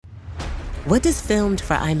What does filmed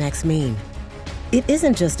for IMAX mean? It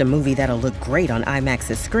isn't just a movie that'll look great on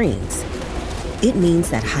IMAX's screens. It means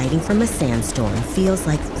that hiding from a sandstorm feels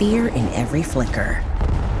like fear in every flicker.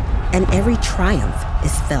 And every triumph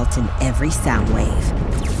is felt in every sound wave.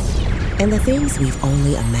 And the things we've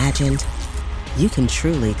only imagined, you can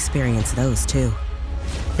truly experience those too.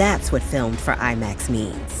 That's what filmed for IMAX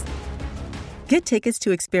means. Get tickets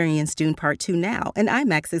to experience Dune Part 2 now and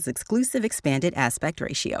IMAX's exclusive expanded aspect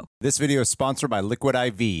ratio. This video is sponsored by Liquid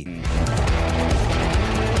IV.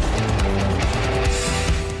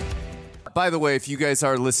 By the way, if you guys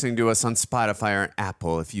are listening to us on Spotify or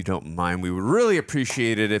Apple, if you don't mind, we would really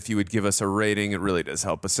appreciate it if you would give us a rating. It really does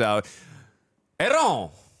help us out.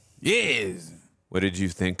 Aaron! Yes! What did you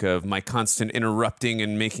think of my constant interrupting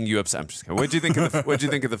and making you upset? I'm just kidding. What'd you think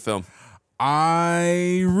of the film?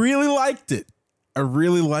 I really liked it.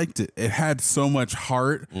 It had so much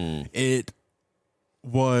heart. It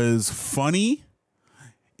was funny.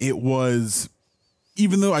 It was,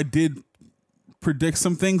 even though I did predict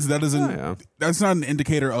some things, that's not an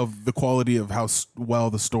indicator of the quality of how well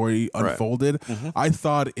the story unfolded. Right. I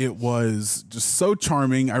thought it was just so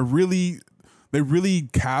charming. They really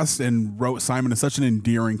cast and wrote Simon as such an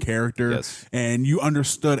endearing character. Yes. And you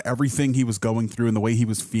understood everything he was going through and the way he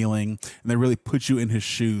was feeling, and they really put you in his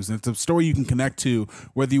shoes. And it's a story you can connect to,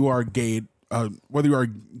 whether you are gay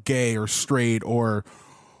or straight or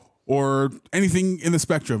anything in the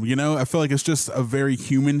spectrum. You know, I feel like it's just a very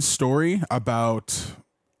human story about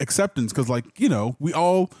acceptance, because, like, you know, we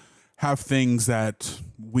all have things that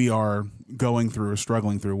we are going through or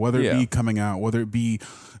struggling through, whether it be coming out, whether it be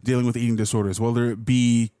dealing with eating disorders, whether it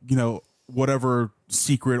be, you know, whatever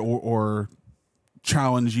secret or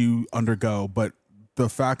challenge you undergo. But the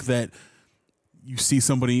fact that you see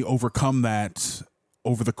somebody overcome that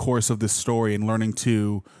over the course of this story and learning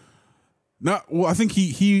to I think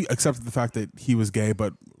he accepted the fact that he was gay,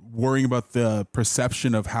 but worrying about the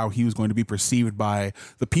perception of how he was going to be perceived by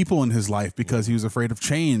the people in his life because he was afraid of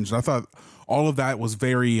change. And I thought all of that was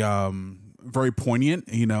very, very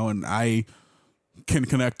poignant, you know, and I can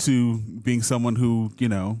connect to being someone who, you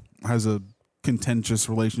know, has a contentious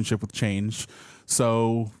relationship with change.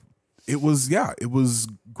 So it was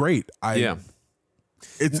great.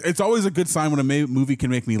 It's always a good sign when a movie can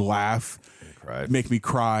make me laugh, make me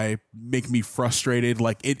cry, make me frustrated.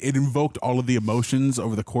 Like it invoked all of the emotions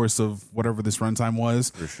over the course of whatever this runtime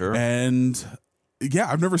was. For sure. And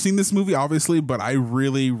yeah, I've never seen this movie, obviously, but I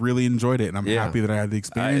really, really enjoyed it. And I'm happy that I had the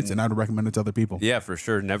experience, and I'd recommend it to other people. Yeah, for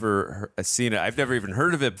sure. Never seen it. I've never even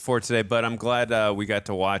heard of it before today, but I'm glad we got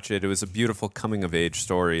to watch it. It was a beautiful coming-of-age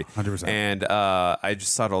story. 100%. And I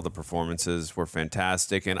just thought all the performances were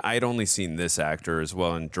fantastic. And I'd only seen this actor as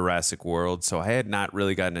well in Jurassic World, so I had not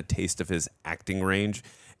really gotten a taste of his acting range.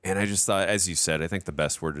 And I just thought, as you said, I think the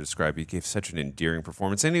best word to describe, he gave such an endearing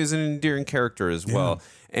performance, and he was an endearing character as well.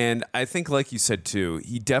 And I think, like you said too,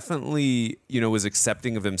 he definitely, you know, was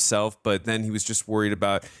accepting of himself, but then he was just worried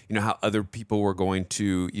about, you know, how other people were going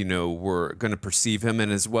to, you know, were going to perceive him,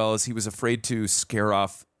 and as well as he was afraid to scare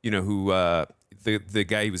off, you know, who the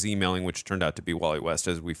guy he was emailing, which turned out to be Wally West,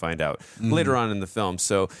 as we find out later on in the film.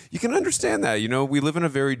 So you can understand that. You know, we live in a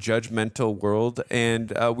very judgmental world,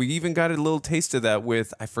 and we even got a little taste of that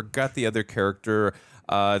with, I forgot the other character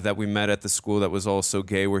that we met at the school that was also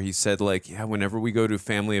gay, where he said, like, yeah, whenever we go to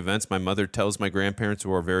family events, my mother tells my grandparents,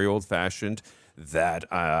 who are very old-fashioned, that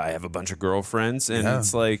I have a bunch of girlfriends, and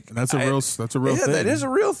it's like, that's a real thing. That is a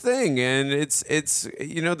real thing, and it's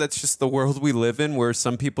you know, that's just the world we live in, where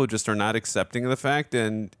some people just are not accepting of the fact,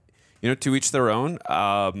 and you know, to each their own.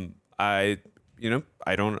 I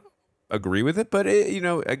don't agree with it, but you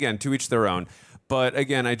know, again, to each their own. But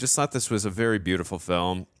again, I just thought this was a very beautiful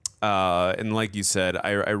film, and like you said,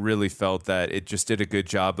 I really felt that it just did a good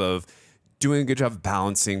job of doing a good job of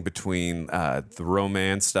balancing between the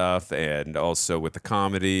romance stuff and also with the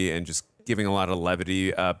comedy, and just giving a lot of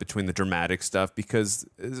levity between the dramatic stuff, because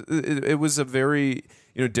it was a very,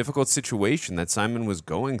 you know, difficult situation that Simon was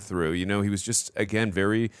going through. You know, he was just, again,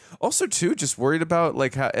 very, also too, just worried about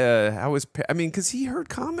like how his, I mean, because he heard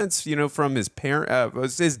comments, you know, from his parent,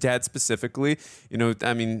 his dad specifically, you know,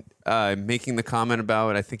 I mean, making the comment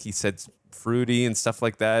about, I think he said fruity and stuff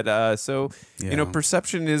like that. You know,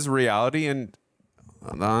 perception is reality. And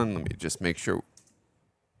hold on, let me just make sure.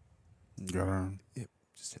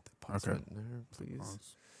 Just hit the pause button there, please.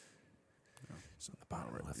 Pause. Yeah. It's on the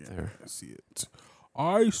bottom left there. I see it.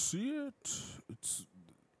 I see it.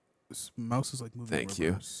 This mouse is like moving. Thank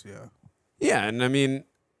reverse. you. Yeah. Yeah, and I mean,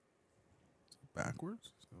 backwards.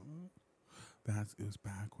 It was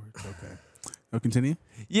backwards. Okay. Oh, continue.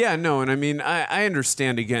 Yeah, no, and I mean, I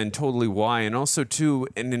understand again totally why, and also too,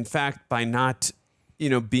 and in fact, by not,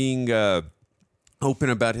 being open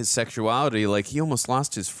about his sexuality, like he almost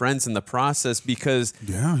lost his friends in the process because,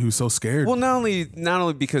 Yeah, he was so scared. well, not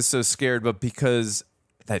only because so scared, but because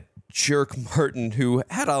that jerk Martin, who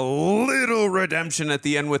had a little redemption at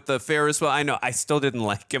the end with the Ferris wheel. I know I still didn't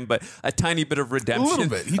like him, but a tiny bit of redemption. A little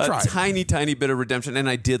bit. He tried. A tiny bit of redemption. And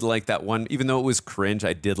I did like that one, even though it was cringe,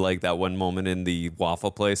 I did like that one moment in the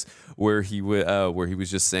waffle place where he was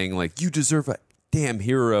just saying, like, you deserve a damn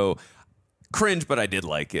hero. Cringe, but I did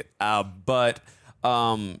like it.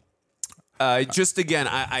 Just again,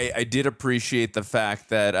 I did appreciate the fact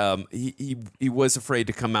that he was afraid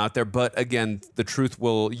to come out there, but again, the truth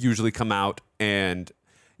will usually come out, and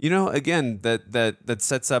again that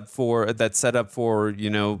set up for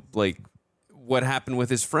like what happened with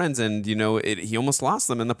his friends, and he almost lost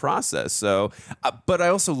them in the process. So, but I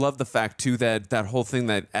also love the fact too that whole thing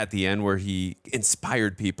that at the end where he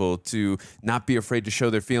inspired people to not be afraid to show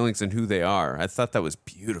their feelings and who they are. I thought that was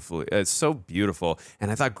beautiful. It's so beautiful, and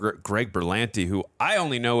I thought Greg Berlanti, who I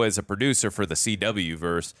only know as a producer for the CW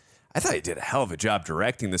verse, I thought he did a hell of a job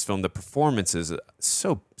directing this film. The performance is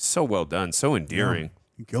so well done, so endearing. Yeah,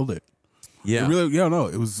 he killed it. Yeah,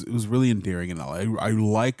 it was really endearing, and I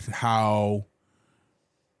liked how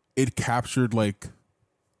it captured, like,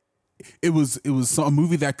 it was a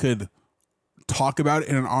movie that could talk about it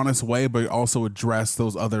in an honest way, but also address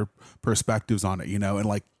those other perspectives on it, and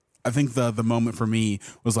like I think the moment for me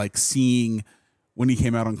was like seeing when he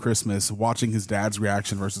came out on Christmas, watching his dad's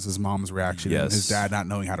reaction versus his mom's reaction, and his dad not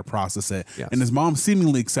knowing how to process it, and his mom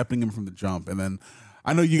seemingly accepting him from the jump. And then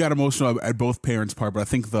I know you got emotional at both parents' part, but I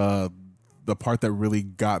think the part that really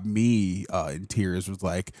got me in tears was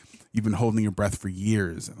like, you've been holding your breath for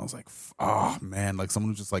years. And I was like, oh man, like someone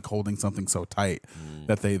who's just like holding something so tight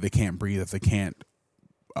that they can't breathe, that they can't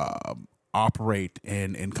operate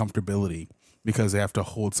in comfortability because they have to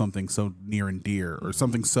hold something so near and dear, or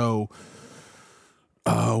something so,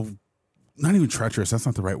 not even treacherous, that's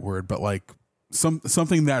not the right word, but like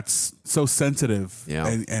something that's so sensitive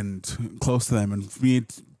and close to them, and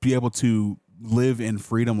be able to live in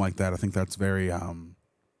freedom like that. I think that's very,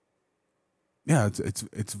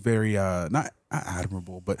 it's very not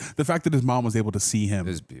admirable, but the fact that his mom was able to see him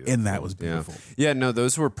in that was beautiful. Yeah, no,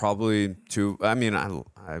 those were probably two. I mean, I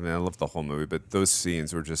love the whole movie, but those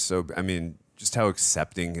scenes were just so. I mean, just how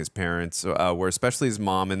accepting his parents were, especially his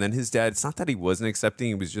mom, and then his dad. It's not that he wasn't accepting;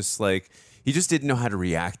 he was just like he just didn't know how to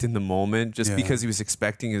react in the moment, just because he was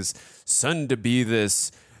expecting his son to be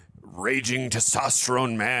this raging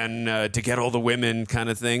testosterone man to get all the women kind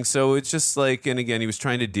of thing. So it's just like, and again, he was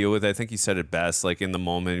trying to deal with it. I think he said it best, like in the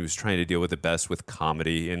moment, he was trying to deal with it best with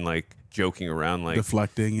comedy and like joking around, like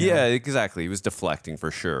deflecting. Yeah, exactly. He was deflecting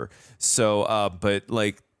for sure. So, but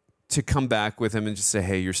like to come back with him and just say,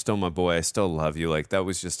 hey, you're still my boy. I still love you. Like that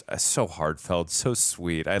was just so heartfelt, so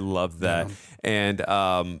sweet. I love that. Yeah.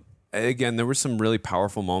 And again, there were some really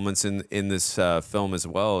powerful moments in this film as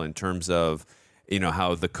well, in terms of,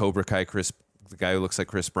 how the Cobra Kai the guy who looks like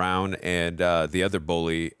Chris Brown, and the other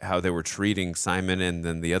bully, how they were treating Simon and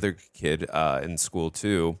then the other kid in school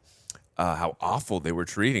too, how awful they were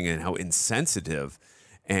treating and how insensitive.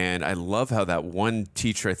 And I love how that one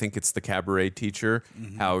teacher, I think it's the cabaret teacher,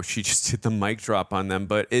 how she just did the mic drop on them.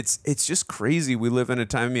 But it's just crazy. We live in a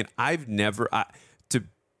time. I mean, I've never.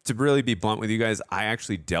 To really be blunt with you guys, I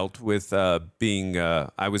actually dealt with being,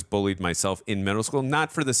 I was bullied myself in middle school,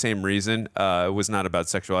 not for the same reason. It was not about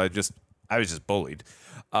sexuality. I was just bullied.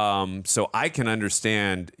 So I can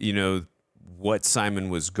understand, what Simon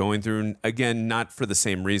was going through. And again, not for the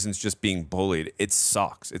same reasons, just being bullied. It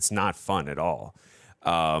sucks. It's not fun at all.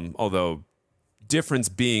 Although difference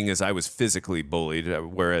being is I was physically bullied,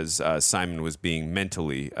 whereas Simon was being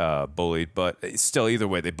mentally bullied. But still, either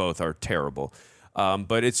way, they both are terrible.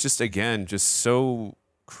 But it's just, again, just so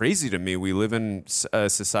crazy to me. We live in a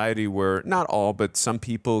society where not all, but some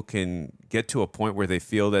people can get to a point where they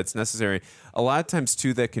feel that's necessary. A lot of times,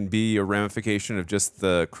 too, that can be a ramification of just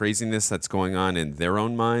the craziness that's going on in their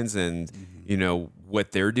own minds and,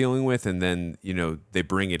 what they're dealing with. And then, they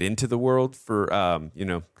bring it into the world for,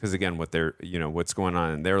 because, again, what's going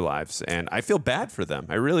on in their lives. And I feel bad for them.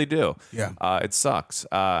 I really do. Yeah. It sucks.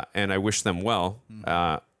 And I wish them well.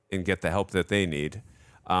 And get the help that they need,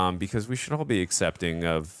 because we should all be accepting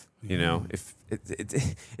of, if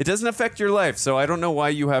it doesn't affect your life. So I don't know why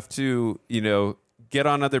you have to, get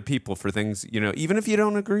on other people for things, even if you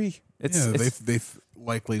don't agree. They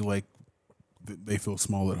likely like they feel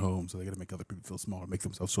small at home, so they got to make other people feel small and make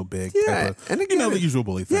themselves so big. Yeah, and again, the usual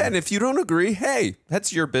bully thing. Yeah, and if you don't agree, hey,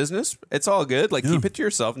 that's your business. It's all good. Like keep it to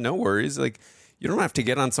yourself. No worries. Like You don't have to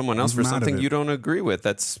get on someone else for something you don't agree with.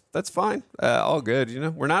 That's fine. All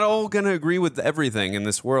good. We're not all going to agree with everything in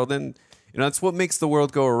this world, and that's what makes the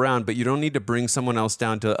world go around. But you don't need to bring someone else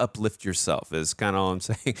down to uplift yourself. Is kind of all I'm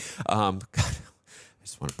saying. God, I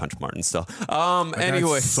just want to punch Martin still.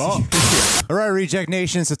 Anyway. All right, Reject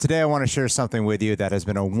Nation. So today I want to share something with you that has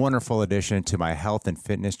been a wonderful addition to my health and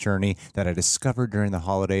fitness journey that I discovered during the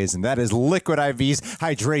holidays, and that is Liquid IV's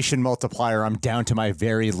Hydration Multiplier. I'm down to my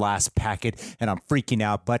very last packet, and I'm freaking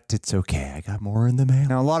out, but it's okay. I got more in the mail.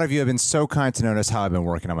 Now, a lot of you have been so kind to notice how I've been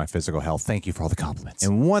working on my physical health. Thank you for all the compliments.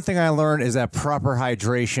 And one thing I learned is that proper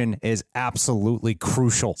hydration is absolutely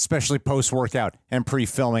crucial, especially post-workout and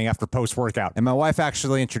pre-filming after post-workout. And my wife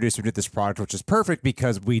actually introduced me to this product, which is perfect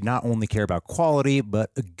because we not only care about quality, but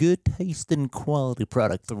a good taste and quality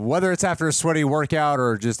product. So whether it's after a sweaty workout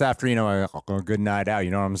or just after, a good night out, you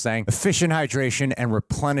know what I'm saying? Efficient hydration and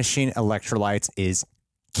replenishing electrolytes is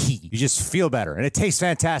key. You just feel better, and it tastes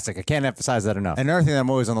fantastic. I can't emphasize that enough. Another thing that I'm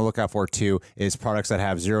always on the lookout for too is products that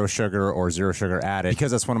have zero sugar or zero sugar added,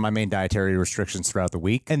 because that's one of my main dietary restrictions throughout the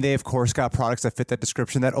week. And they of course got products that fit that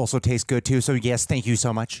description that also taste good too. So yes, thank you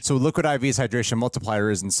so much. So Liquid IV's Hydration Multiplier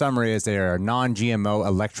is, in summary, is they are a non-GMO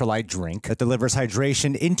electrolyte drink that delivers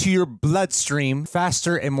hydration into your bloodstream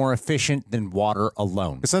faster and more efficient than water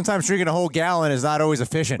alone. Because sometimes drinking a whole gallon is not always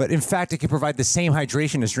efficient, but in fact it can provide the same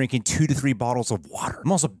hydration as drinking 2 to 3 bottles of water.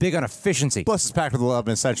 I'm also big on efficiency. Plus, it's packed with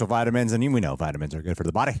 11 essential vitamins, and we know vitamins are good for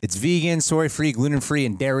the body. It's vegan, soy-free, gluten-free,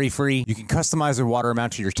 and dairy-free. You can customize the water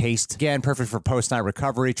amount to your taste. Again, perfect for post-night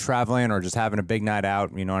recovery, traveling, or just having a big night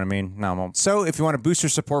out. You know what I mean? So, if you want to boost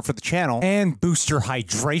your support for the channel and boost your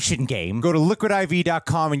hydration game, go to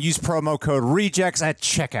liquidiv.com and use promo code REJECTS at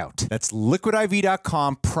checkout. That's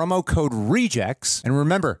liquidiv.com, promo code REJECTS. And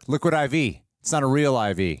remember, Liquid IV, it's not a real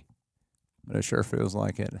IV, but it sure feels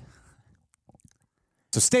like it.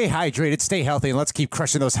 So stay hydrated, stay healthy, and let's keep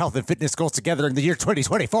crushing those health and fitness goals together in the year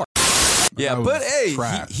 2024. Yeah, but hey,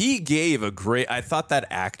 he gave a great... I thought that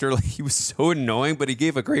actor, he was so annoying, but he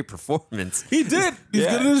gave a great performance. He did. He's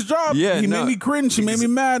good at his job. Yeah, he made me cringe. He made me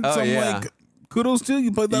mad. So I'm like, kudos to you.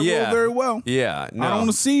 You played that role very well. Yeah. No. I don't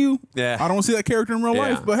want to see you. Yeah. I don't want to see that character in real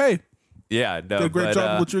life, but hey. Yeah, no, did a great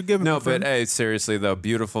job with what you're giving. No, but hey, seriously though,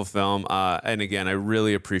 beautiful film. And again, I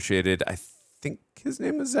really appreciated. I think his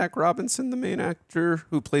name is Zach Robinson, the main actor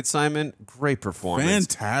who played Simon. Great performance.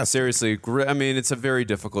 Fantastic. Seriously, I mean, it's a very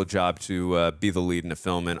difficult job to be the lead in a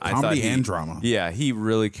film, and I thought comedy and drama. Yeah, he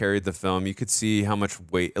really carried the film. You could see how much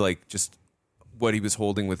weight, just what he was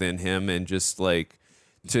holding within him, and just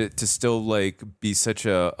to still be such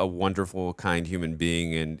a wonderful, kind human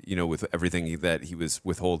being, and with everything that he was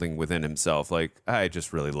withholding within himself. I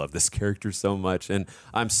just really love this character so much, and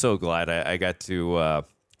I'm so glad I got to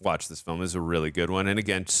watch this film. It was a really good one, and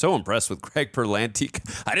again, so impressed with Greg Berlanti.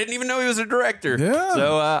 I didn't even know he was a director. Yeah,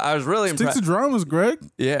 so I was really impressed. Stick to dramas, Greg.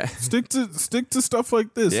 Yeah, stick to stuff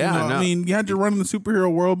like this. Yeah, I mean, you had to run in the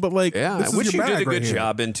superhero world, but which you did a good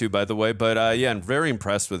job into, by the way. But I'm very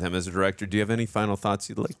impressed with him as a director. Do you have any final thoughts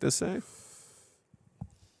you'd like to say?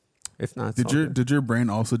 If not, did your brain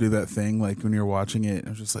also do that thing when you're watching it? I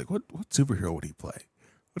was just like, what superhero would he play?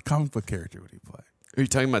 What comic book character would he play? Are you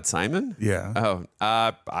talking about Simon? Yeah. Oh,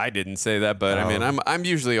 I didn't say that, but I mean, I'm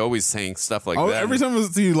usually always saying stuff like that. Every time I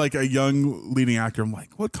see a young leading actor, I'm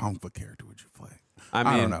like, what comic book character would you play?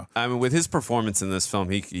 I don't know. I mean, with his performance in this film,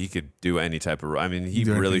 he could do any type of role. I mean, he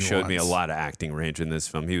really showed me a lot of acting range in this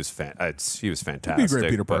film. He was fantastic. He'd be a great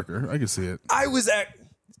Peter Parker. I can see it.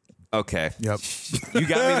 Okay. Yep. You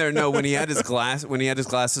got me there. No, when he had his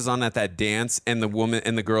glasses on at that dance, and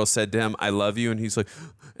the girl said to him, "I love you," and he's like,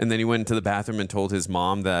 and then he went into the bathroom and told his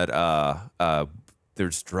mom that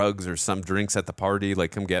there's drugs or some drinks at the party,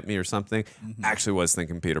 come get me or something. Mm-hmm. Actually was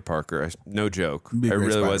thinking Peter Parker. No joke. I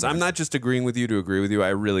really was. I'm not just agreeing with you to agree with you. I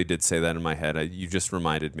really did say that in my head. You just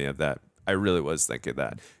reminded me of that. I really was thinking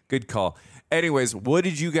that. Good call. Anyways, what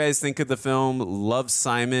did you guys think of the film? Love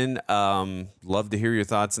Simon. Love to hear your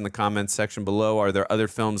thoughts in the comments section below. Are there other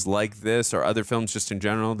films like this or other films just in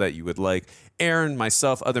general that you would like Aaron,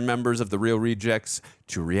 myself, other members of the Real Rejects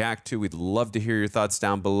to react to? We'd love to hear your thoughts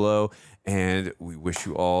down below. And we wish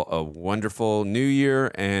you all a wonderful new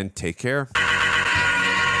year and take care.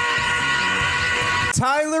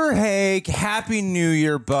 Tyler Haig, Happy New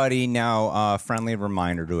Year, buddy. Now, friendly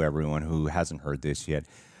reminder to everyone who hasn't heard this yet.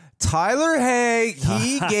 Tyler Haig,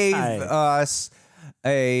 he gave us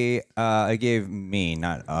gave me,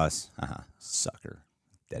 not us, sucker,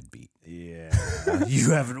 deadbeat. Yeah.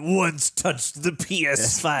 You haven't once touched the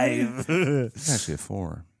PS5. It's actually a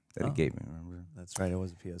 4 that he gave me, remember? That's right, it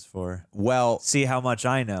was a PS4. Well, see how much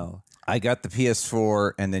I know. I got the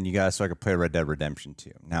PS4, and then you guys so I could play Red Dead Redemption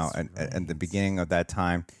 2. Now, at the beginning of that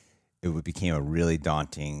time, became a really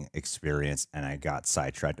daunting experience, and I got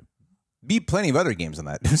sidetracked. Beat plenty of other games on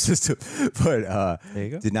that system, but there you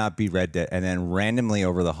go. did not beat Red Dead. And then randomly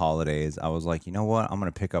over the holidays, I was like, you know what? I'm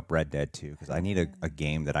going to pick up Red Dead 2 because I need a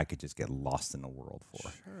game that I could just get lost in the world for.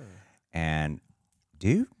 Sure. And,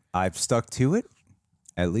 dude, I've stuck to it.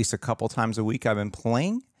 At least a couple times a week I've been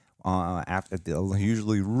playing.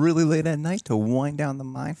 Usually really late at night to wind down the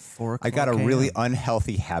mind. I got a really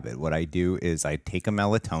unhealthy habit. What I do is I take a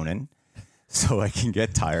melatonin so I can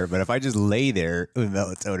get tired. But if I just lay there with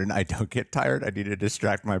melatonin, I don't get tired. I need to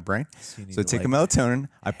distract my brain. So take a melatonin,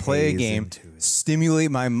 I play a game,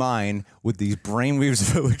 stimulate my mind with these brainwaves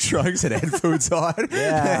of electronics and headphones on, and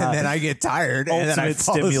then I get tired, and then I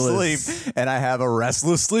fall asleep, and I have a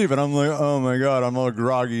restless sleep, and I'm like, oh my God, I'm all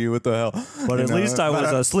groggy. What the hell? But at least I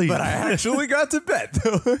was asleep. But I actually got to bed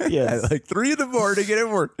yes. at like 3 a.m. to get it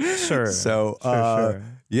work. Sure. So, sure.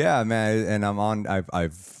 Yeah, man, and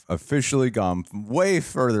I've officially gone way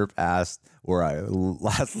further past where I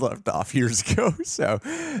last left off years ago. So,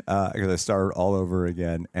 because I started all over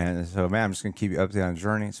again, and so man, I'm just gonna keep you updated on the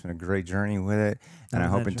journey. It's been a great journey with it, and I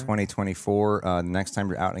hope in 2024, the next time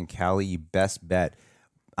you're out in Cali, you best bet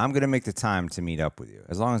I'm gonna make the time to meet up with you,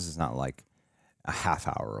 as long as it's not like a half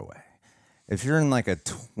hour away. If you're in like a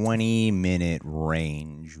 20-minute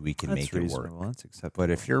range, we can make it work. That's acceptable.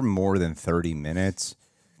 But if you're more than 30 minutes.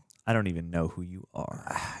 I don't even know who you are.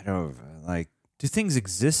 I don't like. Do things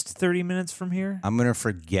exist 30 minutes from here? I'm gonna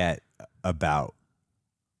forget about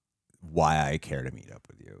why I care to meet up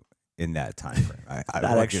with you in that time frame.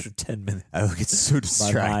 That extra 10 minutes. I will get so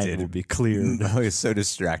distracted. My mind will be cleared. I get so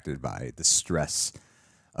distracted by the stress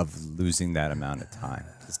of losing that amount of time.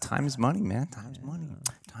 Because time is money, man. Time is money.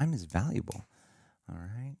 Time is valuable. All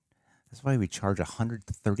right. That's why we charge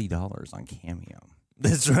 $130 on Cameo.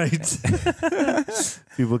 That's right.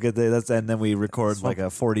 People get that's and then we record like a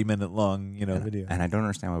 40-minute long, video. And I don't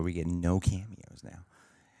understand why we get no cameos now.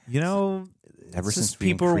 Ever since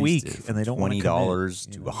people are weak and they don't want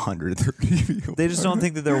 $20 to $130. They just don't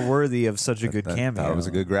think that they're worthy of such a good cameo. That was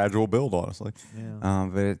a good gradual build, honestly. Yeah.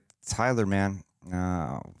 But Tyler, man,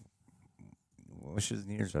 what should his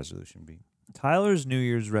New Year's resolution be? Tyler's New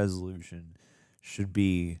Year's resolution should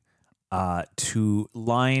be to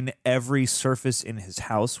line every surface in his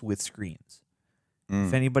house with screens.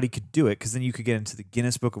 If anybody could do it, because then you could get into the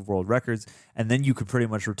Guinness Book of World Records, and then you could pretty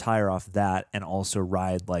much retire off that and also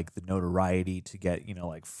ride like the notoriety to get,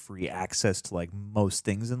 like free access to like most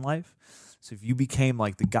things in life. So if you became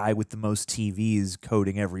like the guy with the most TVs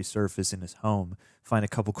coating every surface in his home, find a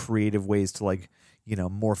couple creative ways to like,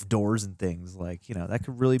 morph doors and things like, that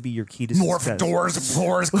could really be your key to morph success. Doors,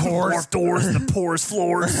 porous cores. Morph doors and the porous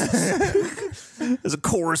floors. As a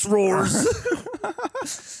chorus roars.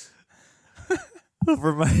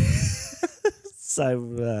 Over my... I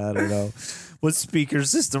don't know. What speaker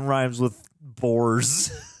system rhymes with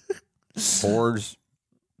bores? Boards.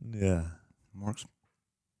 Yeah. Moors.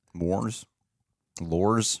 Lores.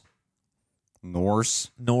 Norse.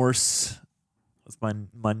 With my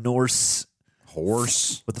Norse...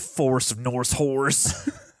 Horse. With the force of Norse horse.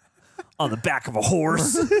 On the back of a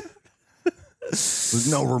horse. With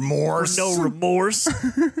no remorse.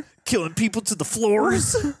 Killing people to the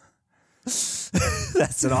floors.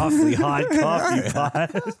 That's an awfully hot coffee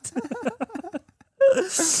pot.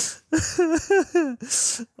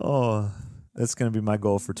 Oh, that's going to be my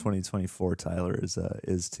goal for 2024, Tyler,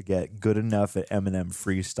 is to get good enough at Eminem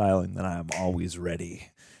freestyling that I'm always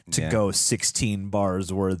ready to go 16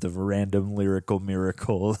 bars worth of random lyrical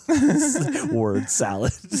miracle word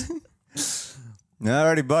salad.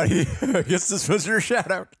 Alrighty, buddy. I guess this was your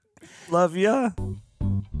shout out. Love ya.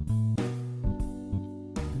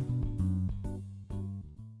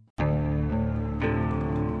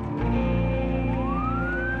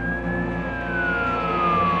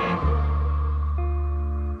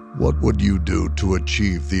 What would you do to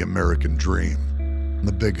achieve the American dream?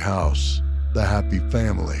 The big house, the happy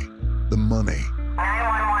family, the money.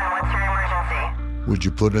 911, what's your emergency? Would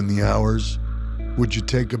you put in the hours? Would you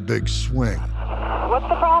take a big swing? What's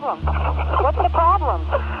the problem? What's the problem?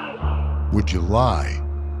 Would you lie?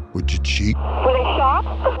 Would you cheat? Were they shot?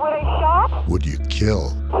 Were they shot? Would you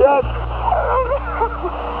kill? Yes.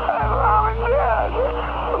 My mom is dead.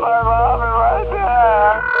 My mom is right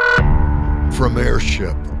there. From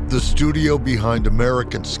Airship, the studio behind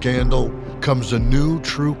American Scandal, comes a new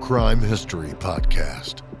true crime history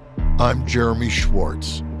podcast. I'm Jeremy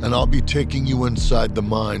Schwartz, and I'll be taking you inside the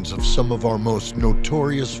minds of some of our most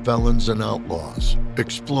notorious felons and outlaws,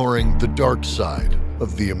 exploring the dark side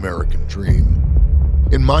of the American dream.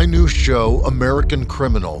 In my new show, American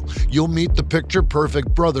Criminal, you'll meet the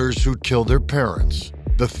picture-perfect brothers who killed their parents,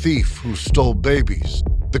 the thief who stole babies,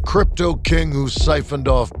 the crypto king who siphoned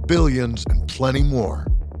off billions, and plenty more.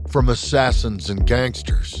 From assassins and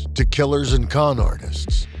gangsters to killers and con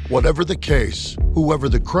artists. Whatever the case, whoever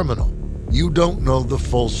the criminal, you don't know the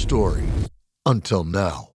full story. Until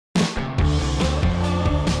now.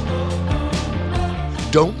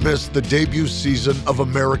 Don't miss the debut season of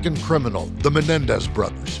American Criminal, The Menendez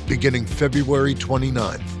Brothers, beginning February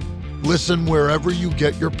 29th. Listen wherever you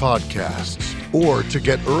get your podcasts, or to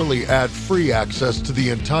get early ad-free access to the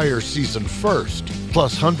entire season first,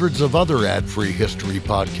 plus hundreds of other ad-free history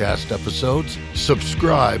podcast episodes,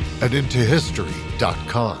 subscribe at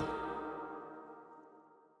IntoHistory.com.